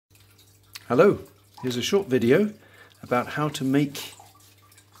Hello, here's a short video about how to make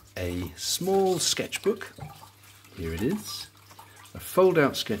a small sketchbook. Here it is, a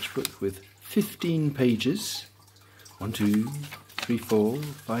fold-out sketchbook with 15 pages. 1, 2, 3, 4,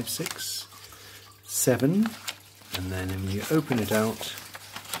 5, 6, 7, and then when you open it out,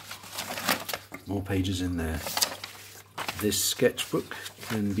 more pages in there. This sketchbook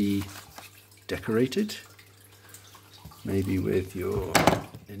can be decorated, maybe with your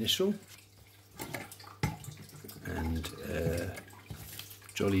initial and a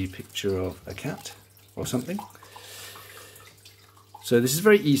jolly picture of a cat or something. So this is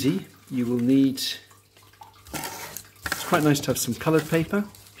very easy. You will need, it's quite nice to have some coloured paper,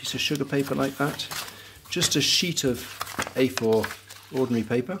 a piece of sugar paper like that, just a sheet of A4 ordinary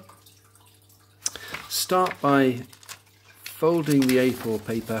paper. Start by folding the A4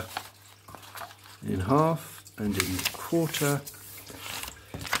 paper in half and in quarter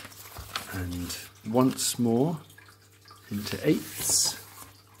and once more into eighths.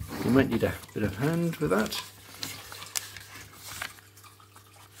 You might need a bit of hand with that.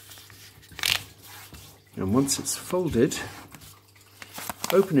 And once it's folded,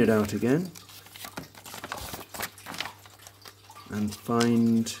 open it out again and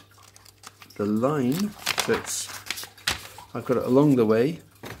find the line that's, I've got it along the way,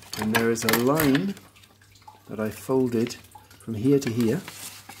 and there is a line that I folded from here to here.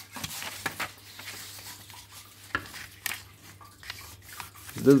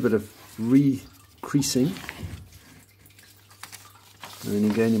 A little bit of re-creasing, and then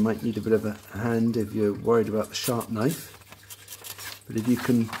again you might need a bit of a hand if you're worried about the sharp knife, but if you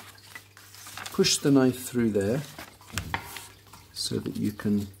can push the knife through there so that you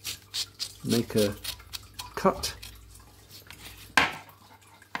can make a cut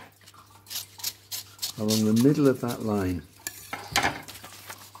along the middle of that line. Do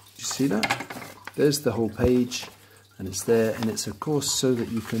you see that? There's the whole page, and it's there, and it's of course so that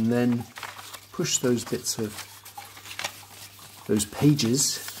you can then push those bits of those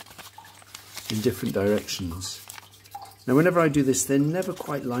pages in different directions. Now whenever I do this, they never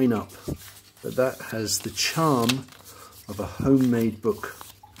quite line up, but that has the charm of a homemade book.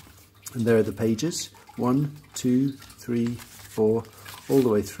 And there are the pages, 1, 2, 3, 4, all the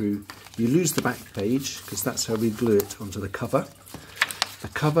way through. You lose the back page because that's how we glue it onto the cover. The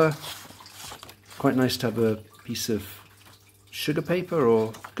cover, quite nice to have a piece of sugar paper,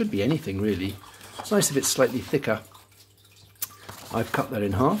 or could be anything really. It's nice if it's slightly thicker. I've cut that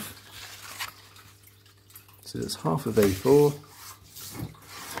in half. So it's half of A4.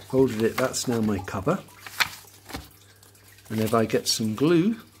 Folded it, that's now my cover. And if I get some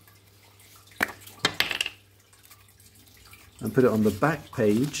glue and put it on the back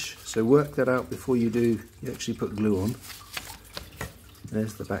page, so work that out before you actually put glue on.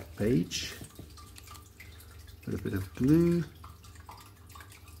 There's the back page. Put a bit of glue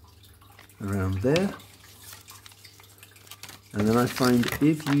around there. And then I find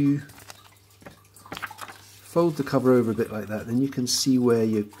if you fold the cover over a bit like that, then you can see where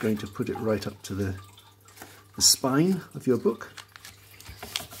you're going to put it right up to the spine of your book.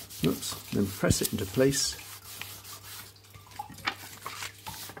 Oops, then press it into place.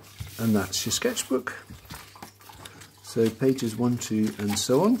 And that's your sketchbook. So pages 1, 2 and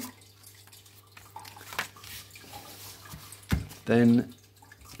so on. Then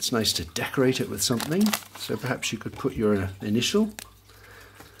it's nice to decorate it with something. So perhaps you could put your initial.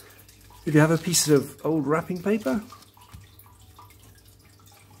 If you have a piece of old wrapping paper,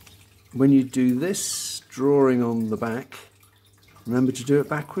 when you do this drawing on the back, remember to do it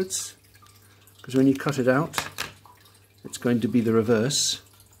backwards, because when you cut it out, it's going to be the reverse.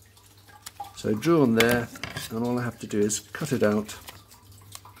 So draw on there, and all I have to do is cut it out.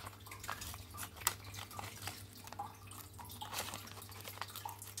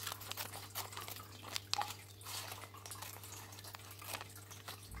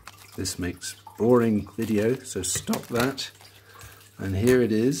 This makes boring video, so stop that. And here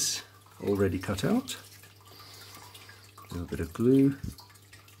it is, already cut out. A little bit of glue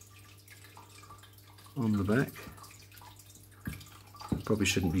on the back. Probably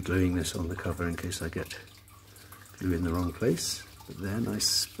shouldn't be gluing this on the cover in case I get glue in the wrong place, but there, nice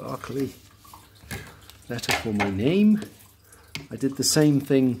sparkly letter for my name. I did the same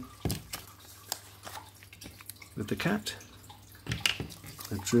thing with the cat.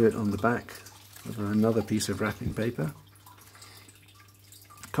 I drew it on the back over another piece of wrapping paper,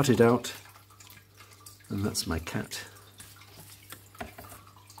 cut it out, and that's my cat.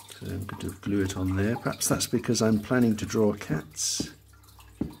 So I'm going to glue it on there. Perhaps that's because I'm planning to draw cats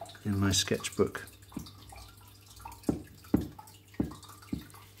in my sketchbook.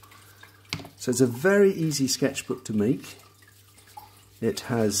 So it's a very easy sketchbook to make. It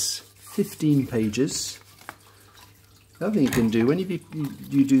has 15 pages. The other thing you can do, when you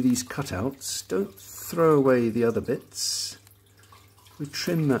do these cutouts, don't throw away the other bits. We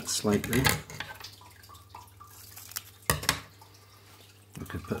trim that slightly. We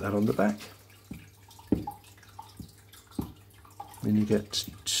could put that on the back. Then you get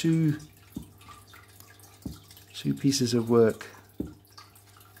two pieces of work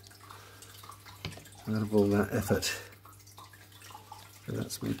out of all that effort. So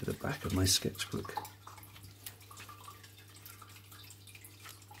that's maybe the back of my sketchbook.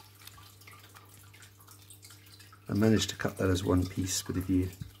 I managed to cut that as one piece, but if you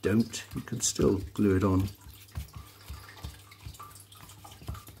don't, you can still glue it on.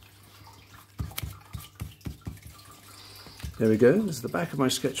 There we go, there's the back of my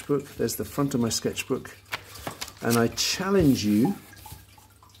sketchbook, there's the front of my sketchbook, and I challenge you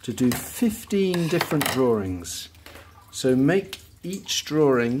to do 15 different drawings. So make each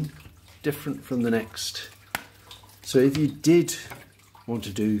drawing different from the next. So if you did want to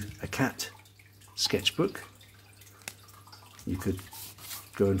do a cat sketchbook, you could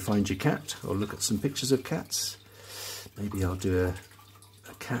go and find your cat or look at some pictures of cats. Maybe I'll do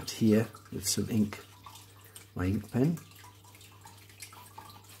a cat here with some ink, my ink pen.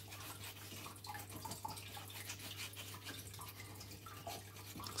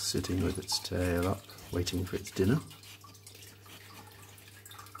 Sitting with its tail up, waiting for its dinner.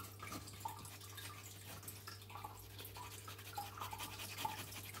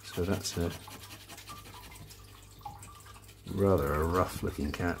 So that's a rather a rough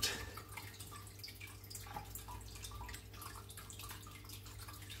looking cat.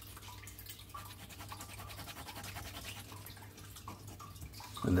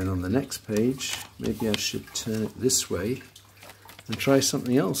 And then on the next page, maybe I should turn it this way and try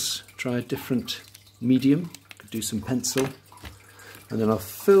something else. Try a different medium, could do some pencil, and then I'll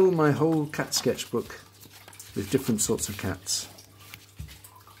fill my whole cat sketchbook with different sorts of cats.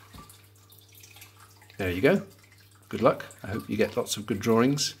 There you go. Good luck. I hope you get lots of good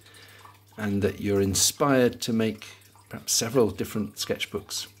drawings and that you're inspired to make perhaps several different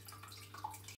sketchbooks.